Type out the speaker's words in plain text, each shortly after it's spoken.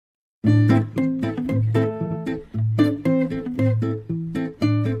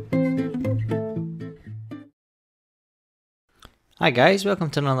Hi guys,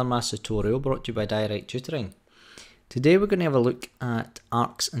 welcome to another maths tutorial brought to you by Tutoring. Today we're going to have a look at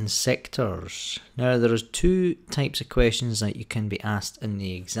arcs and sectors. Now there are two types of questions that you can be asked in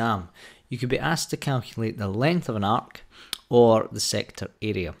the exam. You could be asked to calculate the length of an arc or the sector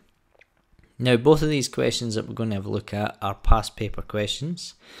area. Now both of these questions that we're going to have a look at are past paper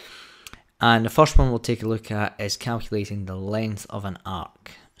questions. And the first one we'll take a look at is calculating the length of an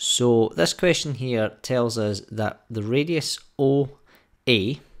arc. So this question here tells us that the radius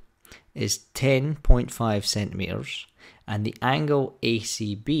OA is 10.5 centimeters and the angle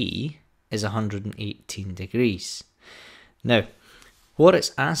ACB is 118 degrees. Now, what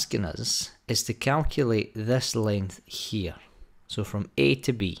it's asking us is to calculate this length here. So from A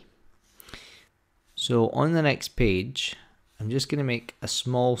to B. So on the next page, I'm just going to make a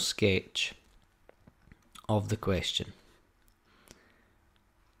small sketch of the question,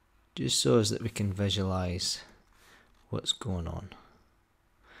 just so as that we can visualize what's going on.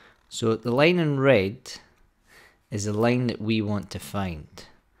 So the line in red is the line that we want to find.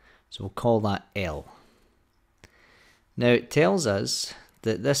 So we'll call that L. Now it tells us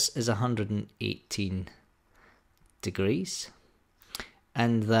that this is 118 degrees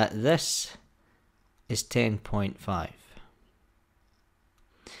and that this is 10.5.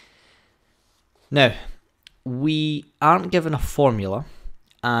 Now, we aren't given a formula,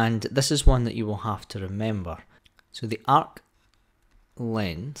 and this is one that you will have to remember. So the arc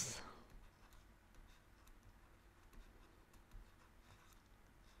length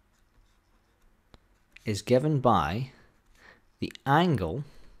is given by the angle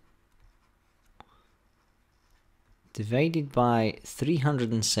divided by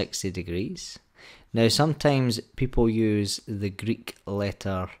 360 degrees. Now sometimes people use the Greek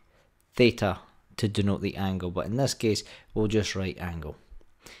letter theta to denote the angle, but in this case we'll just write angle,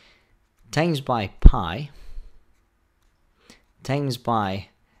 times by pi, times by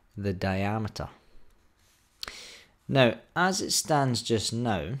the diameter. Now, as it stands just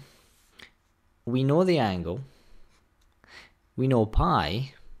now, we know the angle, we know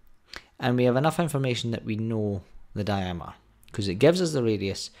pi, and we have enough information that we know the diameter, because it gives us the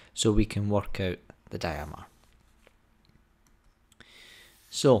radius, so we can work out the diameter.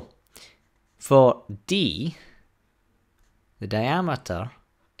 So, for D, the diameter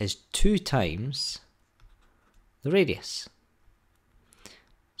is 2 times the radius.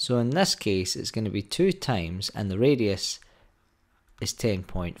 So in this case, it's going to be 2 times, and the radius is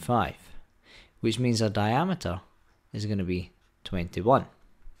 10.5, which means our diameter is going to be 21.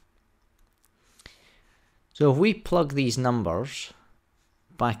 So if we plug these numbers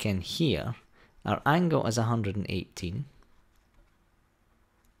back in here, our angle is 118.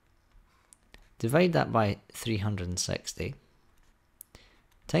 Divide that by 360,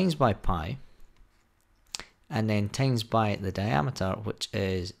 times by pi, and then times by the diameter, which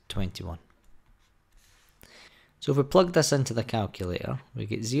is 21. So if we plug this into the calculator, we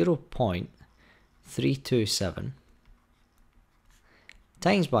get 0.327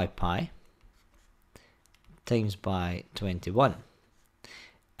 times by pi times by 21.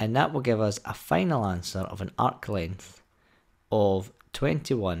 And that will give us a final answer of an arc length of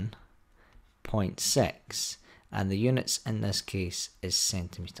 21.6, and the units in this case is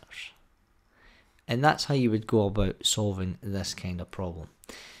centimeters. And that's how you would go about solving this kind of problem.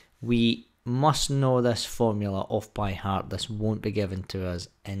 We must know this formula off by heart. This won't be given to us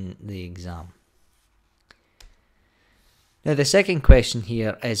in the exam. Now the second question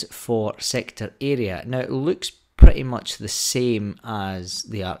here is for sector area. Now it looks pretty much the same as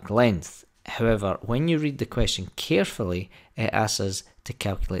the arc length. However, when you read the question carefully, it asks us to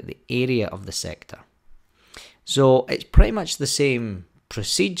calculate the area of the sector. So it's pretty much the same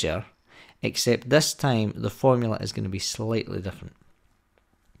procedure, except this time the formula is going to be slightly different.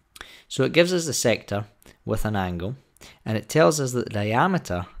 So it gives us the sector with an angle, and it tells us that the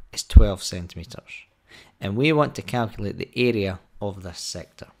diameter is 12 centimeters, and we want to calculate the area of this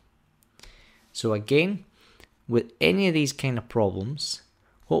sector. So again, with any of these kind of problems,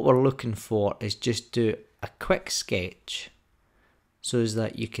 what we're looking for is just do a quick sketch so as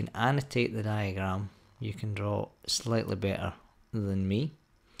that you can annotate the diagram. You can draw slightly better than me.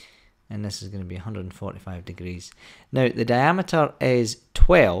 And this is going to be 145 degrees. Now the diameter is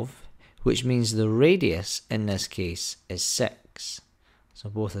 12, which means the radius in this case is 6. So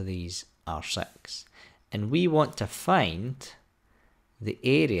both of these are 6. And we want to find the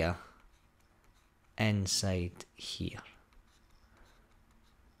area inside here.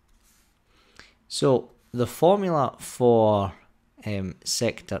 So the formula for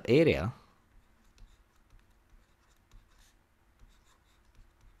sector area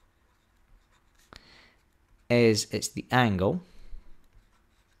is it's the angle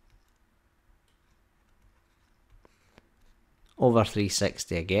over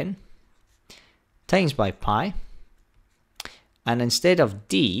 360 again, times by pi, and instead of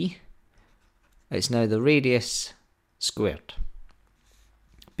d, it's now the radius squared.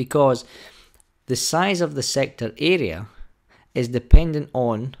 Because the size of the sector area is dependent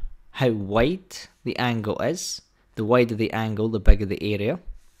on how wide the angle is. The wider the angle, the bigger the area.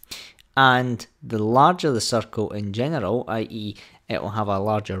 And the larger the circle in general, i.e. it will have a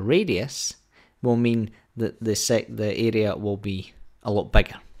larger radius, will mean that the area will be a lot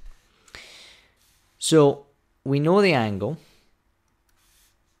bigger. So we know the angle,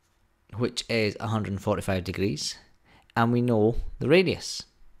 which is 145 degrees, and we know the radius,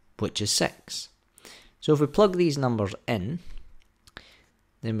 which is 6. So if we plug these numbers in,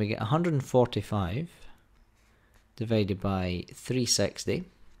 then we get 145 divided by 360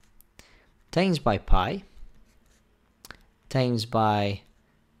 times by pi times by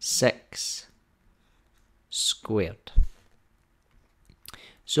 6 squared.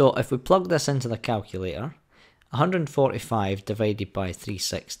 So if we plug this into the calculator, 145 divided by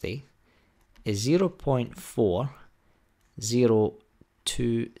 360 is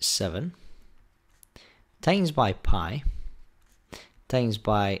 0.4027 times by pi times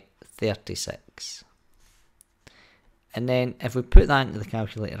by 36. And then if we put that into the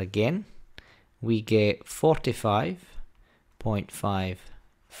calculator again, we get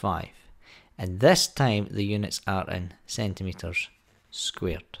 45.55. And this time the units are in centimetres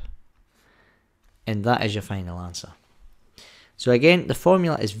squared. And that is your final answer. So again, the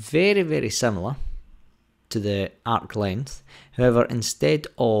formula is very, very similar to the arc length. However, instead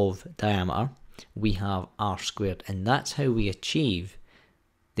of diameter, we have r squared. And that's how we achieve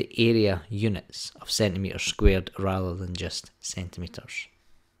the area units of centimetres squared rather than just centimetres.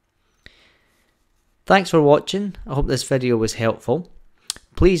 Thanks for watching. I hope this video was helpful.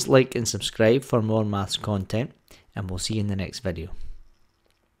 Please like and subscribe for more maths content, and we'll see you in the next video.